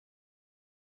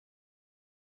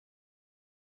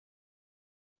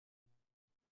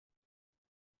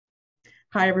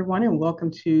Hi, everyone, and welcome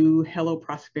to Hello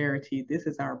Prosperity. This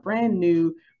is our brand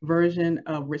new version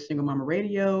of Rich Single Mama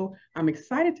Radio. I'm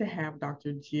excited to have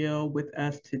Dr. Jill with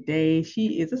us today.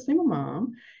 She is a single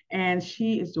mom and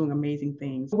she is doing amazing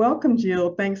things. Welcome,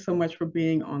 Jill. Thanks so much for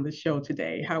being on the show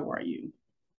today. How are you?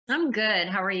 I'm good.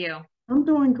 How are you? I'm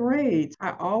doing great.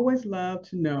 I always love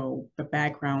to know the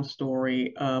background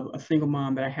story of a single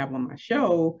mom that I have on my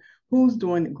show who's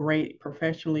doing great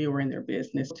professionally or in their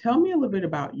business. Tell me a little bit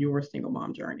about your single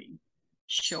mom journey.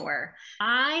 Sure.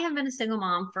 I have been a single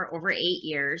mom for over 8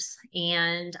 years,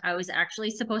 and I was actually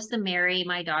supposed to marry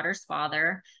my daughter's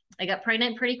father. I got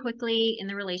pregnant pretty quickly in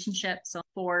the relationship. So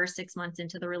 6 months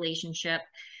into the relationship,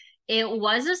 it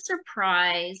was a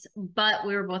surprise, but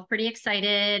we were both pretty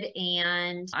excited.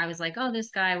 And I was like, oh, this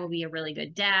guy will be a really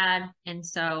good dad. And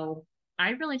so I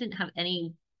really didn't have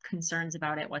any concerns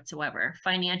about it whatsoever.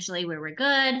 Financially, we were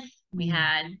good. We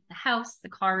had the house, the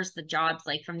cars, the jobs,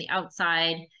 like from the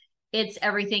outside. It's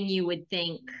everything you would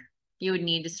think you would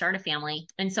need to start a family.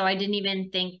 And so I didn't even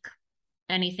think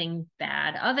anything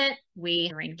bad of it.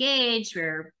 We were engaged.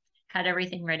 Had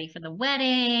everything ready for the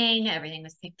wedding. Everything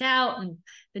was picked out, and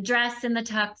the dress and the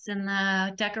tux and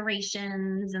the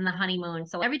decorations and the honeymoon.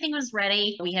 So everything was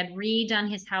ready. We had redone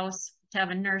his house to have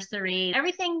a nursery.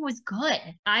 Everything was good.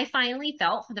 I finally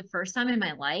felt for the first time in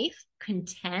my life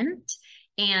content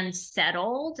and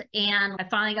settled. And I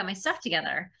finally got my stuff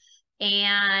together.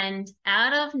 And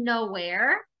out of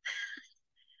nowhere,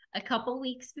 a couple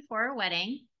weeks before our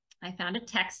wedding, I found a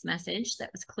text message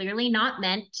that was clearly not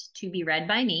meant to be read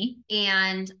by me.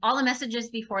 And all the messages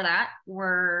before that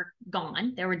were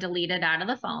gone. They were deleted out of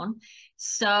the phone.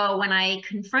 So when I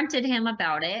confronted him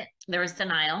about it, there was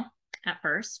denial at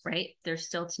first, right? There's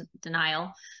still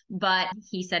denial. But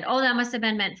he said, oh, that must have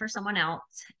been meant for someone else.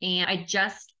 And I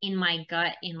just, in my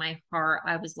gut, in my heart,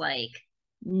 I was like,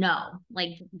 no,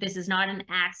 like this is not an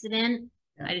accident.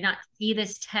 I did not see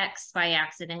this text by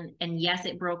accident. And yes,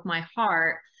 it broke my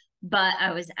heart, but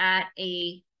I was at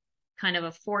a kind of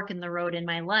a fork in the road in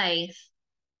my life.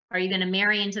 Are you going to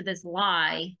marry into this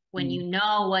lie when you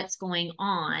know what's going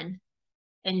on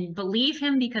and believe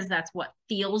him because that's what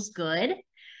feels good?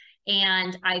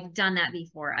 And I've done that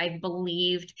before. I've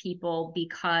believed people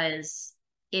because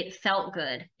it felt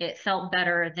good. It felt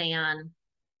better than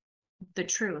the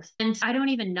truth. And I don't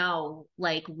even know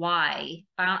like why.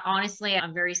 Honestly,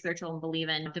 I'm very spiritual and believe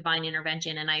in divine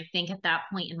intervention. And I think at that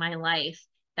point in my life,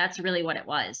 that's really what it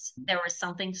was. There was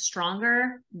something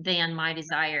stronger than my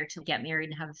desire to get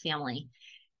married and have a family.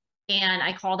 And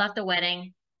I called off the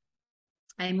wedding.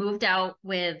 I moved out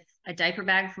with a diaper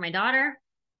bag for my daughter,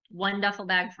 one duffel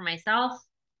bag for myself,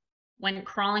 went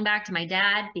crawling back to my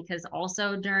dad because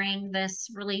also during this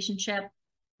relationship,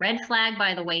 red flag,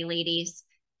 by the way, ladies,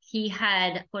 he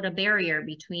had put a barrier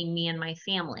between me and my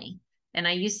family. And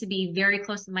I used to be very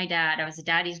close to my dad. I was a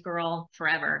daddy's girl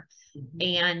forever.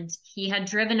 And he had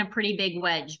driven a pretty big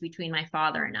wedge between my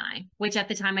father and I, which at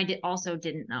the time I also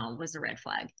didn't know was a red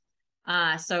flag.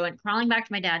 So I went crawling back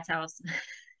to my dad's house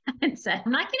and said,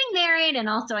 I'm not getting married. And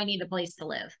also I need a place to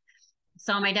live.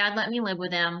 So my dad let me live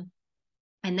with him.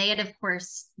 And they had, of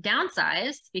course,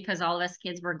 downsized because all of us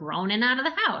kids were grown and out of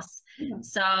the house.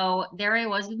 So there I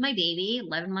was with my baby,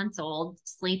 11 months old,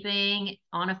 sleeping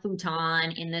on a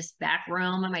futon in this back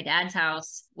room of my dad's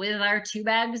house with our 2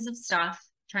 bags of stuff,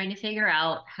 trying to figure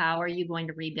out how are you going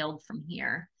to rebuild from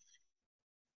here.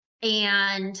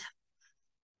 And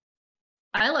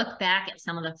I look back at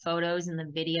some of the photos and the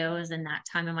videos in that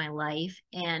time of my life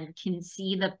and can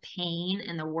see the pain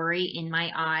and the worry in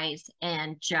my eyes.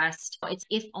 And just, it's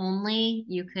if only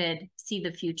you could see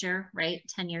the future, right?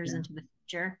 10 years into the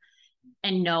future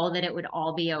and know that it would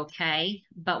all be okay.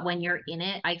 But when you're in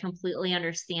it, I completely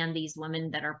understand these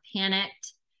women that are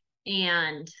panicked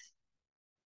and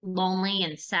lonely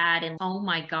and sad. And oh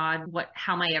my God,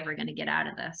 how am I ever going to get out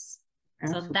of this?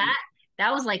 Absolutely. So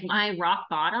that was like my rock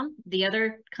bottom. The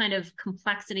other kind of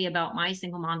complexity about my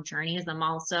single mom journey is I'm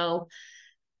also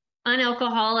an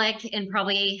alcoholic and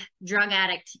probably drug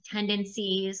addict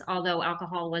tendencies, although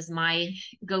alcohol was my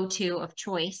go-to of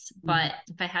choice. But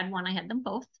if I had one, I had them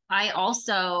both. I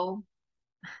also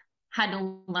had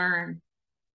to learn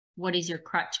what is your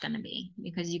crutch going to be,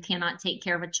 because you cannot take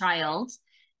care of a child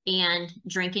and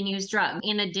drink and use drugs.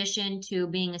 In addition to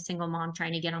being a single mom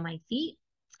trying to get on my feet,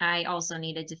 I also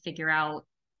needed to figure out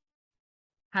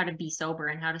how to be sober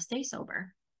and how to stay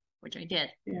sober, which I did.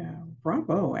 Yeah,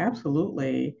 bravo,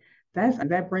 absolutely.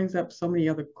 That brings up so many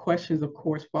other questions, of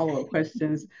course, follow-up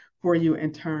questions for you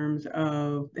in terms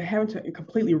of having to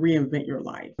completely reinvent your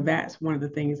life. That's one of the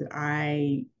things that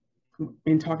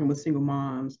in talking with single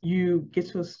moms, you get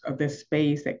to this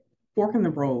space that fork in the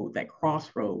road, that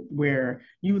crossroad where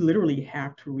you literally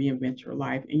have to reinvent your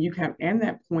life. And you have, and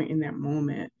that point in that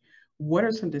moment, what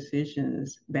are some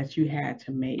decisions that you had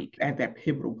to make at that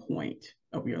pivotal point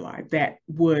of your life that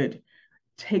would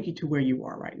take you to where you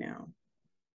are right now?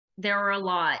 There were a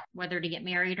lot, whether to get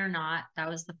married or not. That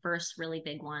was the first really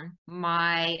big one.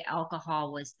 My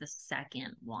alcohol was the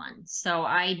second one. So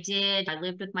I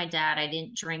lived with my dad. I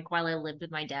didn't drink while I lived with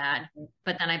my dad,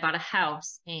 but then I bought a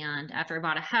house. And after I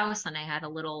bought a house and I had a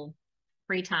little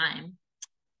free time,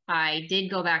 I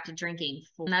did go back to drinking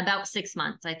for about 6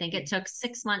 months. I think it took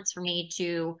 6 months for me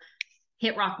to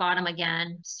hit rock bottom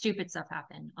again. Stupid stuff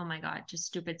happened. Oh my God, just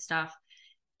stupid stuff.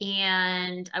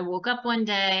 And I woke up one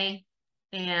day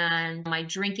and my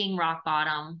drinking rock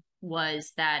bottom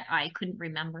was that I couldn't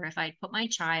remember if I'd put my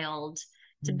child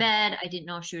to bed. I didn't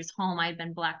know if she was home. I'd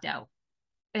been blacked out.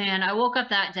 And I woke up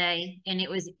that day and it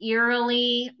was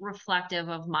eerily reflective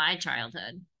of my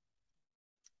childhood.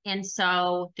 And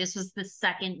so this was the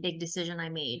second big decision I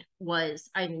made. Was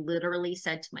I literally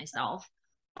said to myself,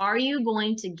 are you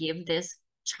going to give this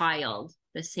child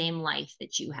the same life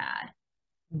that you had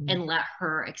and let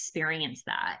her experience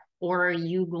that? Or are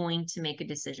you going to make a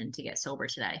decision to get sober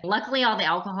today? Luckily, all the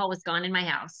alcohol was gone in my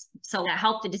house. So that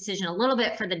helped the decision a little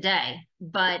bit for the day,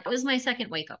 but it was my second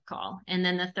wake-up call. And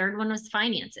then the third one was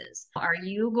finances. Are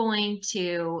you going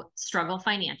to struggle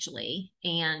financially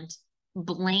and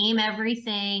blame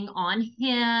everything on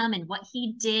him and what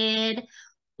he did?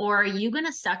 Or are you going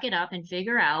to suck it up and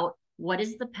figure out what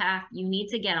is the path you need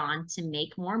to get on to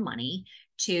make more money,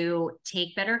 to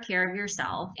take better care of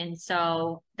yourself? And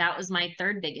so that was my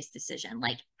third biggest decision.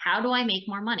 Like, how do I make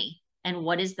more money? And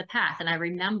what is the path? And I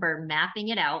remember mapping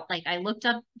it out. Like, I looked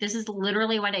up, this is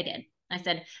literally what I did. I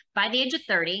said, by the age of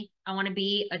 30, I want to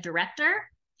be a director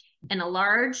in a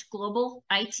large global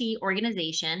IT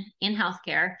organization in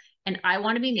healthcare. And I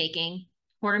want to be making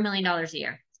 $250,000 a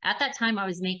year. At that time, I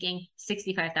was making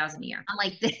 $65,000 a year. I'm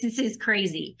like, this is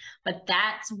crazy, but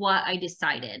that's what I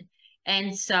decided.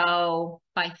 And so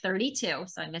by 32,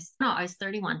 so I was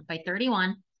 31. By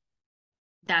 31,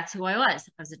 that's who I was.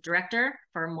 I was a director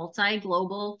for a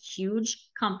multi-global, huge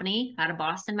company out of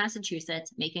Boston,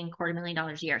 Massachusetts, making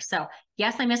 $250,000 a year. So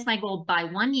yes, I missed my goal by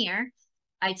 1 year.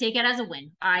 I take it as a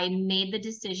win. I made the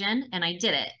decision and I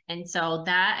did it. And so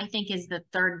that, I think, is the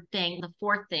third thing. The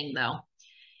fourth thing, though,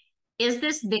 is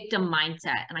this victim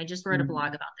mindset. And I just wrote a blog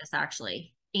about this,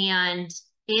 actually. And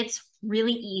it's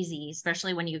really easy,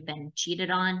 especially when you've been cheated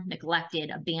on,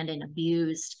 neglected, abandoned,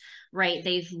 abused, right?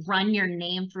 They've run your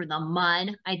name through the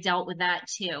mud. I dealt with that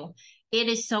too. It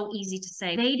is so easy to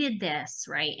say, they did this,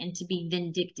 right? And to be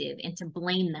vindictive and to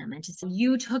blame them and to say,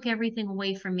 you took everything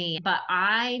away from me. But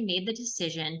I made the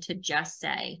decision to just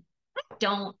say, I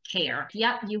don't care.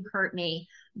 Yep, you hurt me.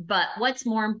 But what's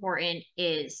more important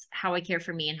is how I care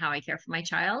for me and how I care for my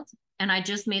child. And I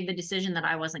just made the decision that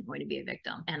I wasn't going to be a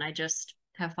victim. And I just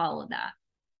have followed that.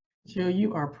 Jill,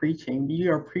 you are preaching.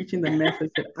 You are preaching the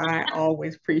message that I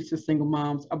always preach to single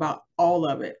moms about all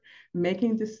of it.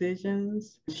 Making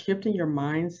decisions, shifting your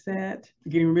mindset,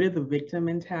 getting rid of the victim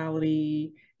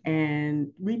mentality,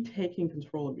 and retaking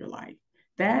control of your life.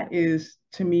 That is,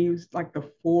 to me, like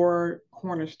the four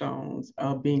cornerstones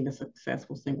of being a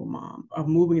successful single mom, of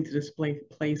moving into this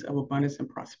place of abundance and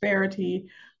prosperity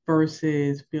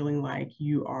versus feeling like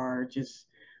you are just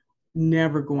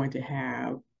never going to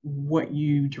have what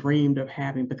you dreamed of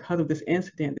having because of this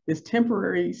incident, this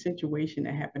temporary situation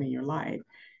that happened in your life.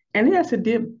 And yes, it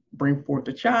did bring forth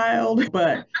a child,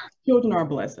 but children are a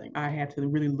blessing. I had to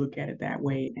really look at it that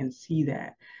way and see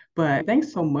that. But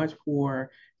thanks so much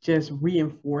for just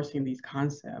reinforcing these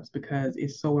concepts, because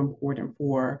it's so important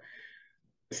for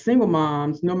single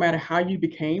moms, no matter how you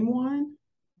became one,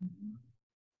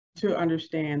 to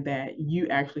understand that you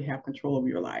actually have control of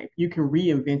your life. You can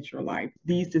reinvent your life.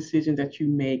 These decisions that you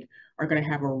make are going to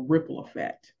have a ripple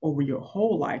effect over your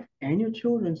whole life and your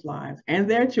children's lives and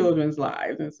their children's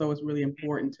lives. And so it's really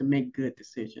important to make good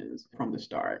decisions from the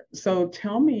start. So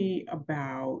tell me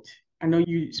about, I know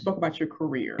you spoke about your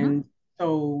career. And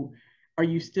so are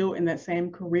you still in that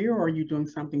same career, or are you doing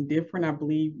something different? I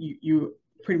believe you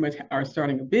pretty much are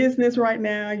starting a business right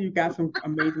now. You've got some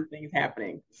amazing things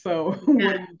happening. So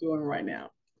what are you doing right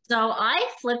now? So I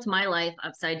flipped my life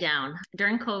upside down.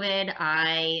 During COVID,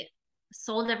 I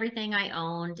sold everything I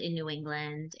owned in New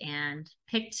England and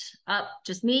picked up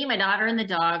just me, my daughter, and the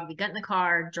dog. We got in the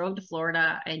car, drove to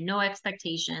Florida. I had no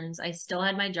expectations. I still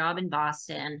had my job in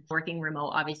Boston, working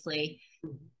remote, obviously.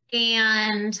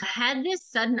 and had this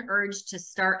sudden urge to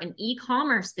start an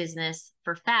e-commerce business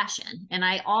for fashion. And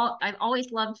I've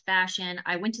always loved fashion.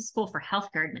 I went to school for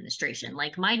healthcare administration.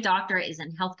 Like my doctorate is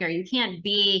in healthcare. You can't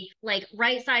be like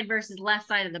right side versus left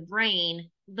side of the brain.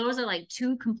 Those are like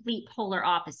two complete polar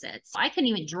opposites. I couldn't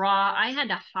even draw. I had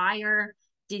to hire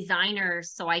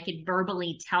designers so I could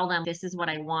verbally tell them this is what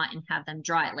I want and have them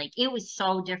draw it. Like it was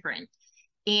so different.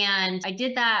 And I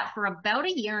did that for about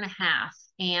a year and a half,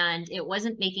 and it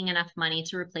wasn't making enough money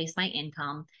to replace my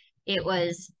income. It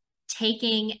was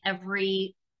taking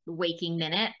every waking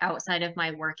minute outside of my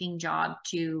working job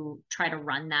to try to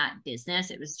run that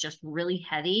business. It was just really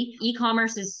heavy.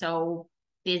 E-commerce is so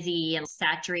busy and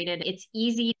saturated. It's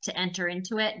easy to enter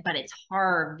into it, but it's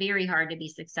hard, very hard to be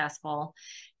successful.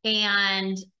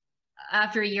 And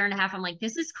after a year and a half, I'm like,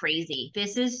 this is crazy.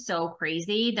 This is so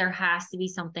crazy. There has to be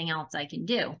something else I can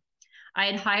do. I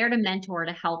had hired a mentor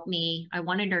to help me. I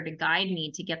wanted her to guide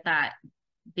me to get that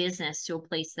business to a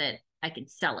place that I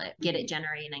could sell it, get it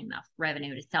generating enough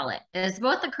revenue to sell it. It's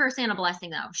both a curse and a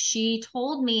blessing though. She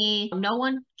told me no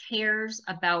one cares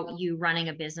about you running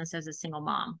a business as a single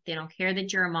mom. They don't care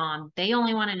that you're a mom. They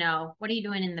only want to know, what are you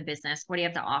doing in the business? What do you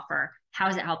have to offer? How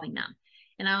is it helping them?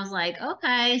 And I was like,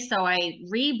 okay. So I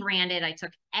rebranded. I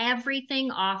took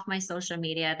everything off my social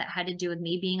media that had to do with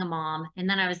me being a mom. And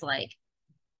then I was like,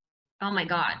 oh my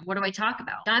God, what do I talk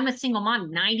about? I'm a single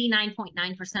mom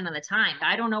 99.9% of the time.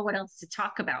 I don't know what else to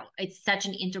talk about. It's such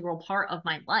an integral part of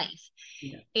my life.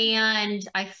 Yeah. And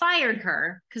I fired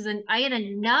her because I had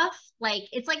enough, like,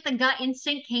 it's like the gut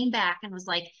instinct came back and was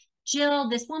like, Jill,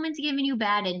 this woman's giving you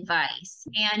bad advice.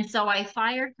 And so I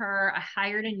fired her. I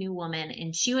hired a new woman,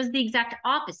 and she was the exact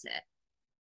opposite.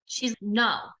 She's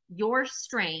no, your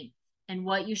strength and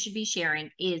what you should be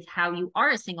sharing is how you are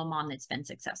a single mom that's been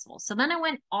successful. So then I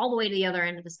went all the way to the other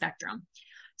end of the spectrum,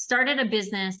 started a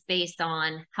business based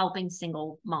on helping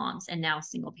single moms and now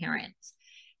single parents.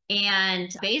 And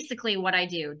basically what I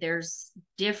do, there's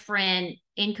different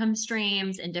income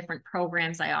streams and different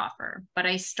programs I offer. But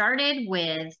I started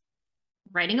with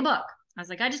writing a book. I was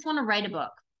like, I just want to write a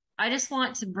book. I just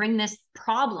want to bring this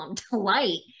problem to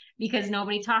light because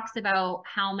nobody talks about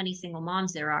how many single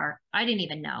moms there are. I didn't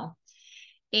even know.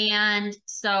 And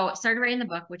so I started writing the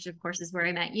book, which of course is where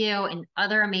I met you and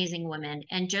other amazing women,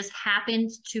 and just happened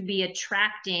to be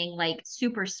attracting like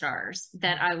superstars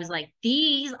that I was like,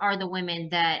 these are the women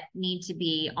that need to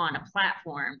be on a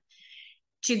platform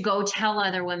to go tell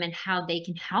other women how they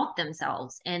can help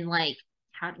themselves and like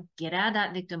how to get out of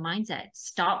that victim mindset.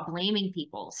 Stop blaming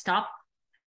people. Stop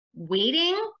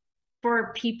waiting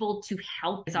for people to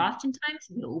help. Because oftentimes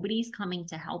nobody's coming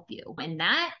to help you. And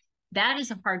that is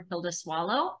a hard pill to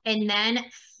swallow. And then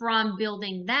from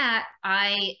building that,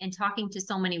 I am talking to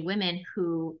so many women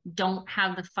who don't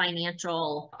have the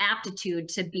financial aptitude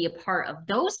to be a part of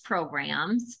those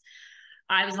programs.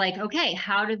 I was like, okay,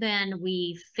 how do then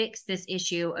we fix this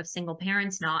issue of single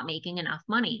parents not making enough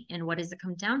money? And what does it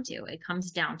come down to? It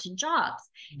comes down to jobs.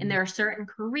 Mm-hmm. And there are certain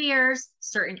careers,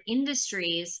 certain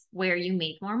industries where you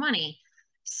make more money.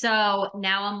 So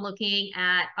now I'm looking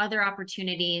at other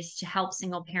opportunities to help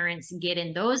single parents get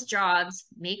in those jobs,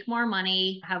 make more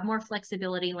money, have more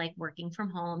flexibility, like working from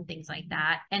home, things like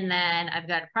that. And then I've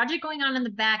got a project going on in the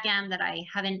back end that I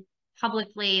haven't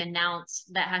publicly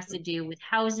announced that has to do with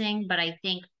housing, but I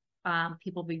think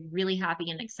people will be really happy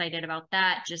and excited about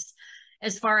that. Just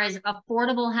as far as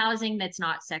affordable housing that's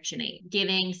not Section 8,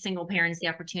 giving single parents the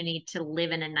opportunity to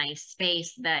live in a nice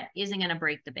space that isn't going to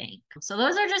break the bank. So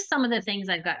those are just some of the things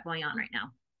I've got going on right now.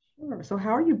 Sure. So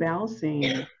how are you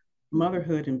balancing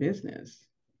motherhood and business?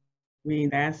 I mean,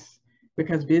 that's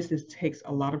because business takes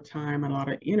a lot of time, a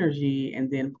lot of energy.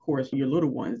 And then, of course, your little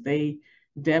ones, they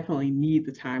definitely need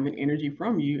the time and energy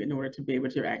from you in order to be able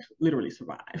to actually literally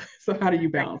survive. So how do you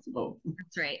balance both?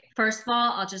 That's right. First of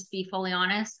all, I'll just be fully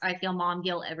honest. I feel mom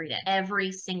guilt every day,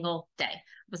 every single day.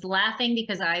 I was laughing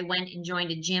because I went and joined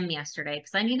a gym yesterday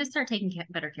because I need to start taking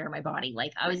better care of my body.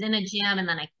 Like I was in a gym and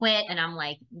then I quit and I'm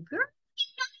like, girl,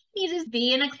 you need to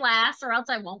be in a class or else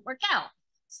I won't work out.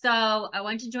 So I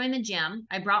went to join the gym.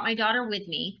 I brought my daughter with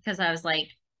me because I was like,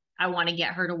 I want to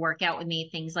get her to work out with me,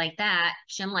 things like that.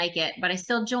 She didn't like it, but I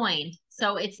still joined.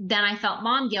 So then I felt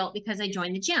mom guilt because I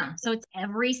joined the gym. So it's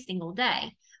every single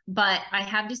day, but I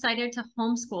have decided to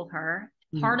homeschool her.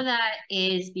 Part of that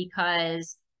is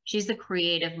because she's a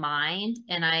creative mind.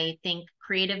 And I think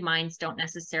creative minds don't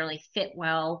necessarily fit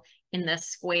well in the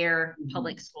square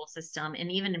public school system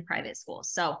and even in private schools.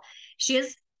 So she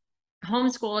is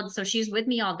homeschooled. So she's with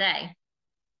me all day.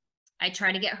 I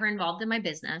try to get her involved in my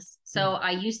business. So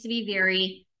I used to be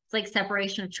very It's like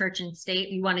separation of church and state.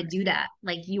 You want to do that.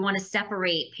 Like you want to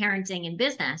separate parenting and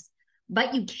business,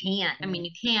 but you can't. I mean,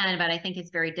 you can, but I think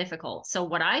it's very difficult. So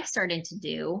what I started to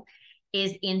do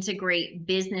is integrate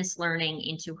business learning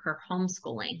into her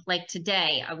homeschooling. Like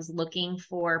today, I was looking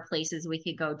for places we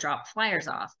could go drop flyers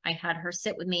off. I had her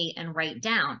sit with me and write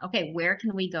down, okay, where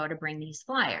can we go to bring these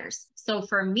flyers? So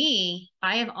for me,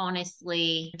 I have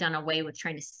honestly done away with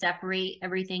trying to separate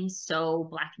everything so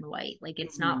black and white. Like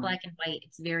it's not black and white,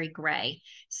 it's very gray.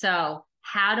 So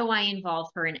how do I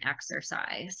involve her in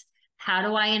exercise? How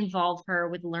do I involve her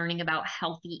with learning about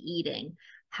healthy eating?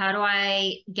 How do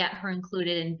I get her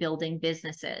included in building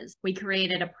businesses? We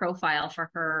created a profile for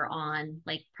her on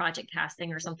like project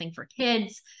casting or something for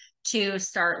kids to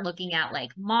start looking at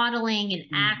like modeling and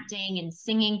acting and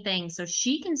singing things so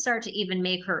she can start to even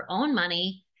make her own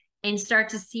money and start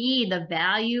to see the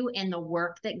value and the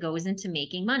work that goes into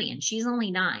making money. And she's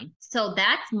only 9. So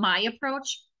that's my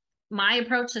approach. My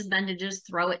approach has been to just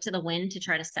throw it to the wind to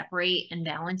try to separate and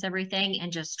balance everything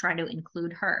and just try to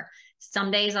include her.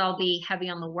 Some days I'll be heavy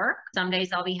on the work. Some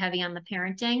days I'll be heavy on the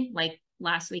parenting. Like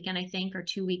last weekend, I think, or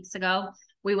 2 weeks ago,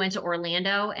 we went to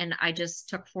Orlando and I just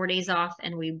took 4 days off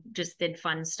and we just did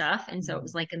fun stuff. And so it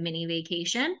was like a mini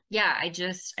vacation. Yeah, I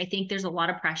think there's a lot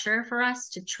of pressure for us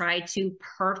to try to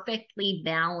perfectly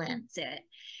balance it.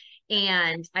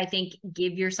 And I think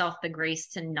give yourself the grace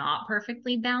to not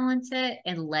perfectly balance it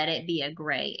and let it be a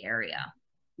gray area.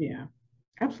 Yeah,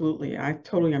 absolutely. I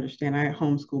totally understand. I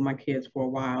homeschooled my kids for a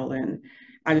while, and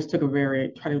I just try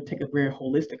to take a very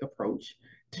holistic approach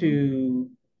to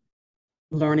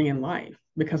learning in life,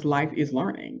 because life is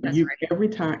learning. That's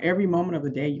right. Every moment of the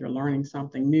day, you're learning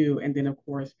something new. And then of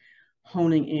course,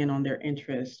 honing in on their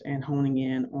interests and honing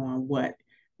in on what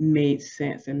made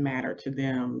sense and mattered to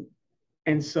them.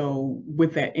 And so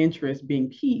with that interest being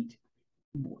piqued,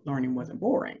 learning wasn't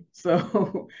boring.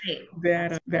 So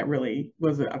that really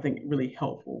was, I think, really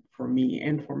helpful for me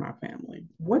and for my family.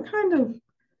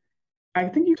 I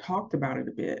think you talked about it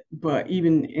a bit, but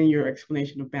even in your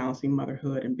explanation of balancing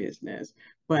motherhood and business,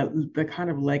 but the kind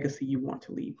of legacy you want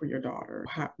to leave for your daughter,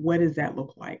 what does that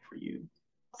look like for you?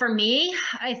 For me,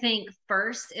 I think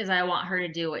first is I want her to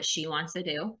do what she wants to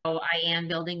do. So I am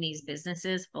building these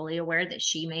businesses fully aware that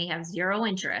she may have zero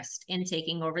interest in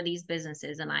taking over these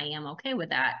businesses, and I am okay with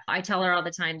that. I tell her all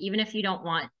the time, even if you don't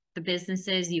want the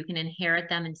businesses, you can inherit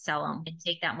them and sell them and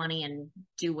take that money and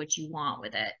do what you want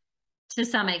with it. To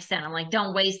some extent, I'm like,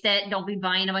 don't waste it. Don't be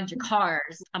buying a bunch of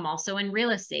cars. I'm also in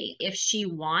real estate. If she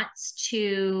wants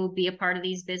to be a part of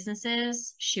these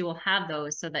businesses, she will have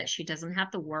those so that she doesn't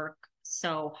have to work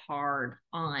so hard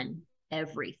on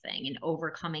everything and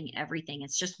overcoming everything.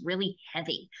 It's just really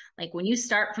heavy. Like when you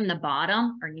start from the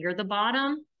bottom or near the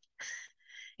bottom,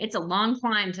 it's a long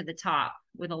climb to the top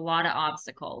with a lot of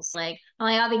obstacles. Like,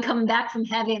 I'll be coming back from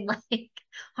heaven, like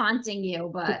haunting you,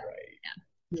 but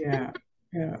yeah.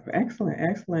 Yeah, excellent,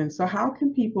 excellent. So how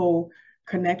can people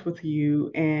connect with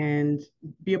you and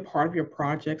be a part of your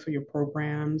projects or your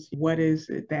programs? What is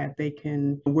it that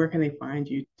where can they find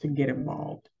you to get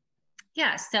involved?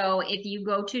 Yeah, so if you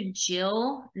go to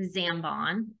Jill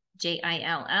Zambon,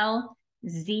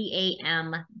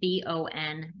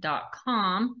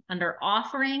 JILLZAMBON.com, under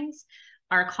offerings,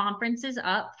 our conference is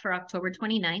up for October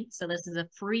 29th. So this is a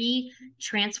free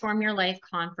Transform Your Life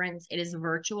conference. It is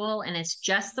virtual and it's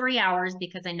just 3 hours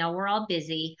because I know we're all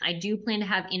busy. I do plan to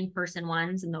have in-person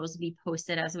ones and those will be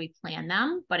posted as we plan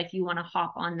them. But if you want to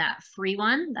hop on that free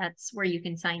one, that's where you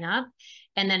can sign up.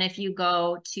 And then if you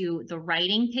go to the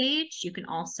writing page, you can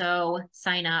also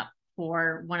sign up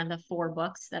for one of the 4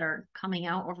 books that are coming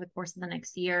out over the course of the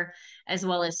next year, as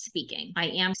well as speaking. I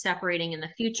am separating in the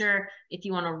future. If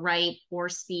you want to write or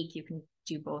speak, you can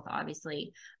do both,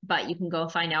 obviously, but you can go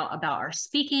find out about our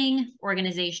speaking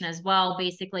organization as well.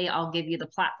 Basically, I'll give you the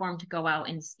platform to go out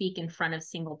and speak in front of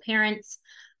single parents.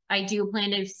 I do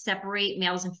plan to separate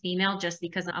males and female just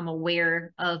because I'm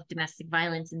aware of domestic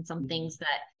violence and some things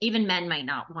that even men might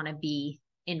not want to be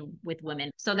in with women.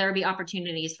 So there will be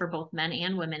opportunities for both men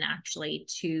and women actually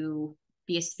to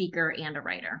be a speaker and a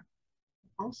writer.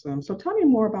 Awesome. So tell me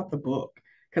more about the book,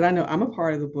 because I know I'm a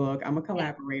part of the book. I'm a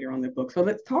collaborator on the book. So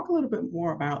let's talk a little bit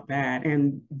more about that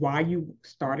and why you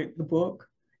started the book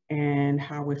and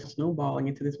how it's snowballing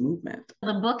into this movement.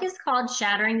 The book is called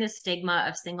Shattering the Stigma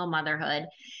of Single Motherhood.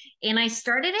 And I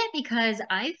started it because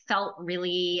I felt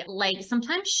really like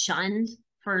sometimes shunned,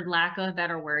 for lack of a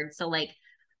better word. So like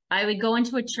I would go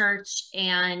into a church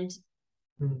and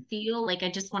feel like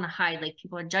I just want to hide, like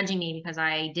people are judging me because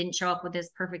I didn't show up with this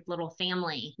perfect little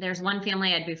family. There's one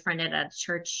family I'd befriended at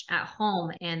church at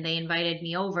home and they invited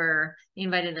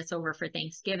us over for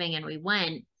Thanksgiving and we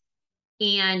went.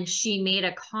 And she made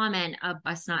a comment of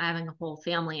us not having a whole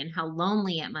family and how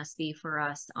lonely it must be for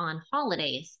us on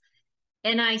holidays.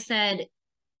 And I said,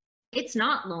 it's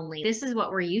not lonely. This is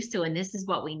what we're used to, and this is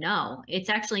what we know. It's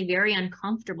actually very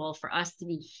uncomfortable for us to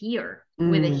be here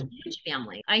with a huge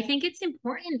family. I think it's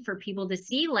important for people to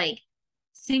see, like,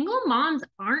 single moms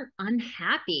aren't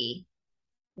unhappy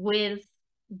with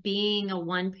being a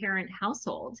one-parent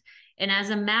household. And as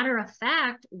a matter of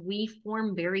fact, we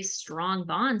form very strong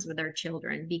bonds with our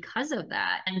children because of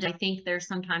that. And I think there's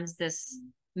sometimes this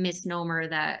misnomer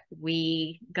that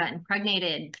we got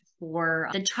impregnated for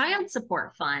the child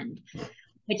support fund,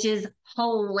 which is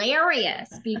hilarious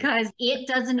because it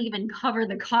doesn't even cover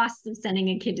the cost of sending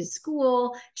a kid to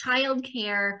school,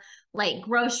 childcare, like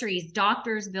groceries,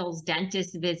 doctor's bills,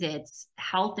 dentist visits,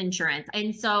 health insurance.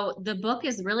 And so the book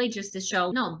is really just to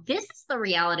show, no, this is the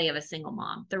reality of a single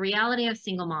mom. The reality of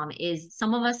single mom is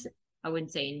some of us, I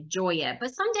wouldn't say enjoy it,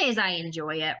 but some days I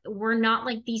enjoy it. We're not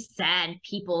like these sad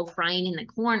people crying in the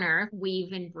corner.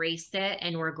 We've embraced it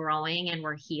and we're growing and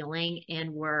we're healing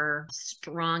and we're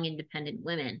strong, independent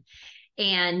women.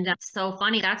 And that's so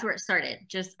funny. That's where it started.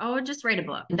 Just write a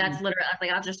book. That's literally, I was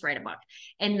like, I'll just write a book.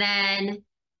 And then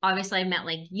obviously I met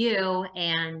like you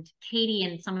and Katie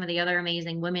and some of the other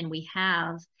amazing women we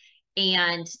have.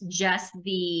 And just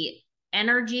the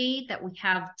energy that we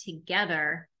have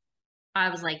together, I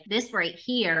was like, this right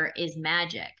here is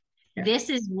magic. Yeah. This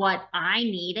is what I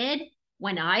needed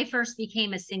when I first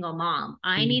became a single mom.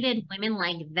 I needed women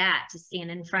like that to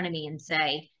stand in front of me and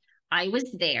say, I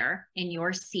was there in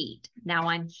your seat. Now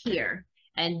I'm here.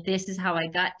 And this is how I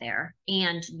got there.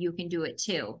 And you can do it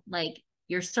too. Like,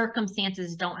 your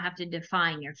circumstances don't have to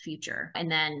define your future.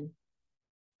 And then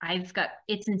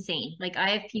it's insane. Like, I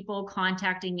have people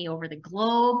contacting me over the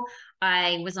globe.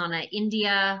 I was on an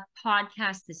India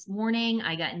podcast this morning.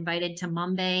 I got invited to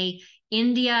Mumbai,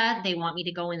 India. They want me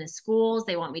to go in the schools.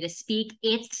 They want me to speak.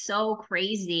 It's so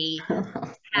crazy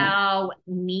how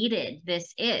needed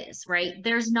this is, right?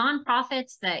 There's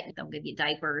nonprofits that they'll give you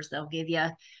diapers. They'll give you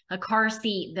a car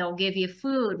seat. They'll give you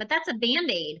food, but that's a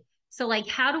Band-Aid. So like,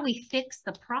 how do we fix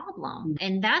the problem?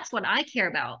 And that's what I care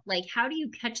about. Like, how do you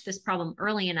catch this problem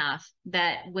early enough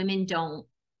that women don't,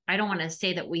 I don't want to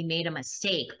say that we made a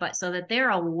mistake, but so that they're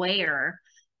aware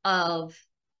of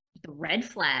the red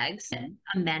flags, and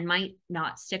men might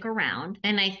not stick around.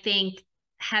 And I think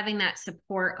having that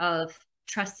support of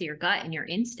trust your gut and your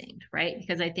instinct, right?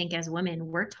 Because I think as women,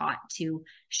 we're taught to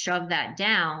shove that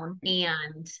down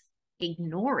and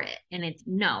ignore it. And it's,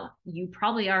 no, you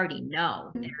probably already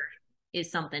know there is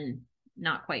something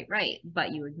not quite right,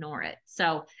 but you ignore it.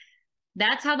 So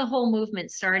that's how the whole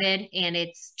movement started. And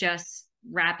it's just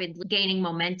rapidly gaining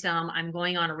momentum. I'm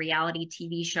going on a reality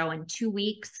TV show in 2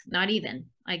 weeks, not even,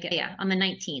 on the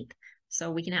 19th. So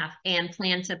a week and a half, and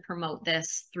plan to promote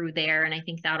this through there. And I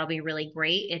think that'll be really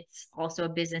great. It's also a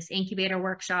business incubator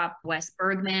workshop. Wes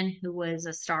Bergman, who was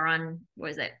a star on,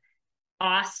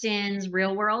 Austin's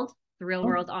Real World, the Real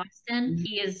World Austin.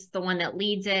 He is the one that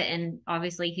leads it. And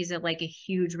obviously he's a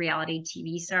huge reality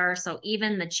TV star. So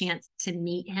even the chance to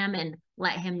meet him and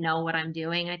let him know what I'm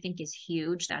doing, I think is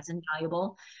huge. That's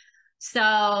invaluable.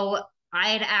 So I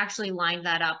had actually lined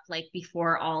that up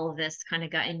before all of this kind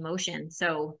of got in motion.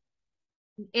 So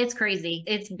it's crazy.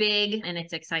 It's big and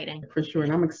it's exciting. For sure.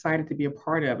 And I'm excited to be a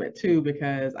part of it too,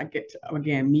 because I get to,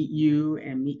 again, meet you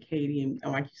and meet Katie and,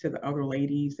 like you said, the other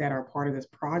ladies that are part of this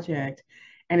project.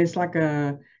 And it's like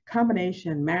a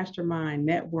combination, mastermind,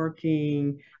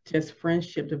 networking, just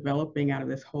friendship developing out of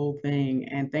this whole thing.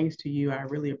 And thanks to you, I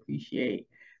really appreciate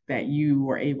that you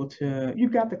were able to,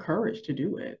 you've got the courage to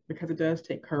do it, because it does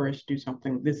take courage to do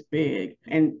something this big.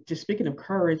 And just speaking of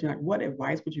courage, what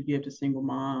advice would you give to single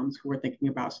moms who are thinking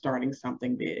about starting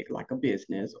something big, like a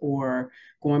business or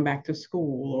going back to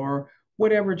school or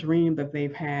whatever dream that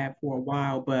they've had for a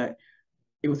while, but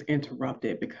it was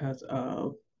interrupted because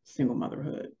of single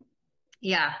motherhood?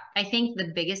 Yeah, I think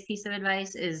the biggest piece of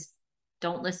advice is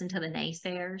don't listen to the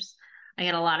naysayers. I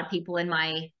get a lot of people in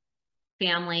my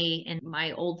family and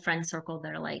my old friend circle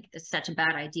that are like, it's such a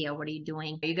bad idea. What are you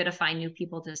doing? You got to find new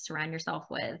people to surround yourself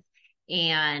with.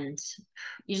 And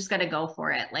you just got to go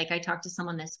for it. Like, I talked to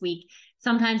someone this week.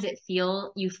 Sometimes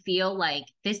you feel like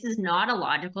this is not a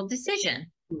logical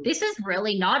decision. This is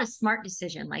really not a smart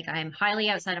decision. Like, I'm highly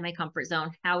outside of my comfort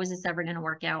zone. How is this ever going to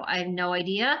work out? I have no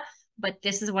idea, but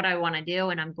this is what I want to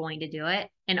do and I'm going to do it.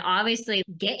 And obviously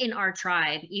get in our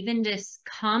tribe, even just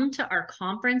come to our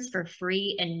conference for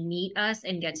free and meet us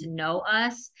and get to know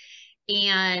us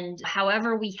And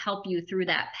however we help you through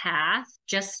that path,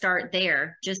 just start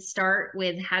there. Just start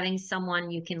with having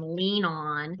someone you can lean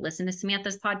on. Listen to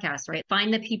Samantha's podcast, right?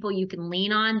 Find the people you can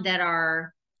lean on that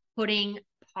are putting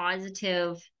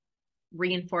positive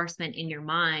reinforcement in your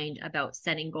mind about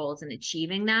setting goals and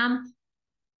achieving them,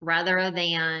 rather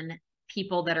than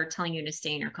people that are telling you to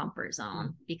stay in your comfort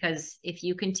zone. Because if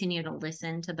you continue to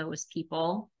listen to those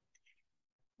people,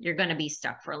 you're going to be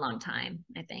stuck for a long time,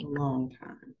 I think. A long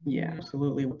time. Yeah,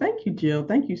 absolutely. Well, thank you, Jill.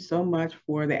 Thank you so much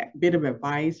for that bit of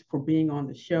advice, for being on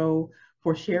the show,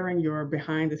 for sharing your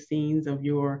behind the scenes of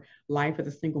your life as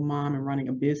a single mom and running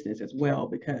a business as well,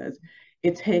 because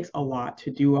it takes a lot to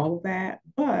do all of that.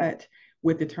 But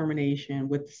with determination,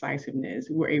 with decisiveness,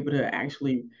 we're able to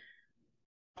actually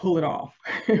pull it off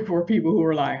for people who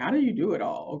are like, how do you do it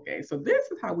all? Okay, so this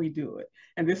is how we do it.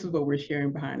 And this is what we're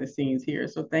sharing behind the scenes here.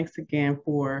 So thanks again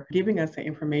for giving us the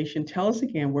information. Tell us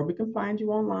again where we can find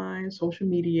you online, social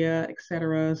media,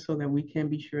 etc., so that we can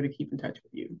be sure to keep in touch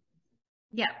with you.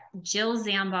 Yeah,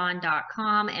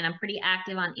 jillzambon.com. And I'm pretty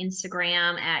active on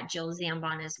Instagram at Jill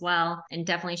Zambon as well. And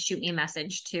definitely shoot me a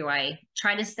message too. I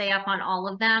try to stay up on all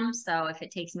of them. So if it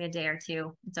takes me a day or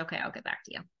two, it's okay. I'll get back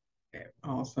to you.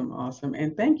 Awesome, awesome.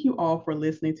 And thank you all for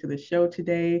listening to the show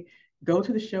today. Go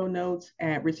to the show notes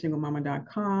at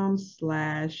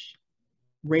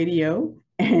richsinglemomma.com/radio,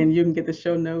 and you can get the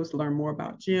show notes, learn more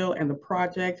about Jill and the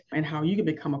project, and how you can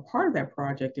become a part of that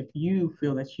project if you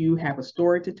feel that you have a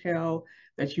story to tell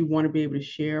that you want to be able to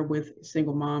share with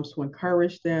single moms to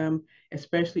encourage them,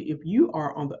 especially if you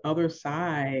are on the other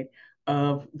side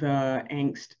of the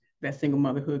angst that single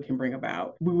motherhood can bring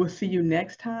about. We will see you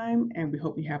next time, and we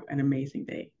hope you have an amazing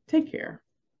day. Take care.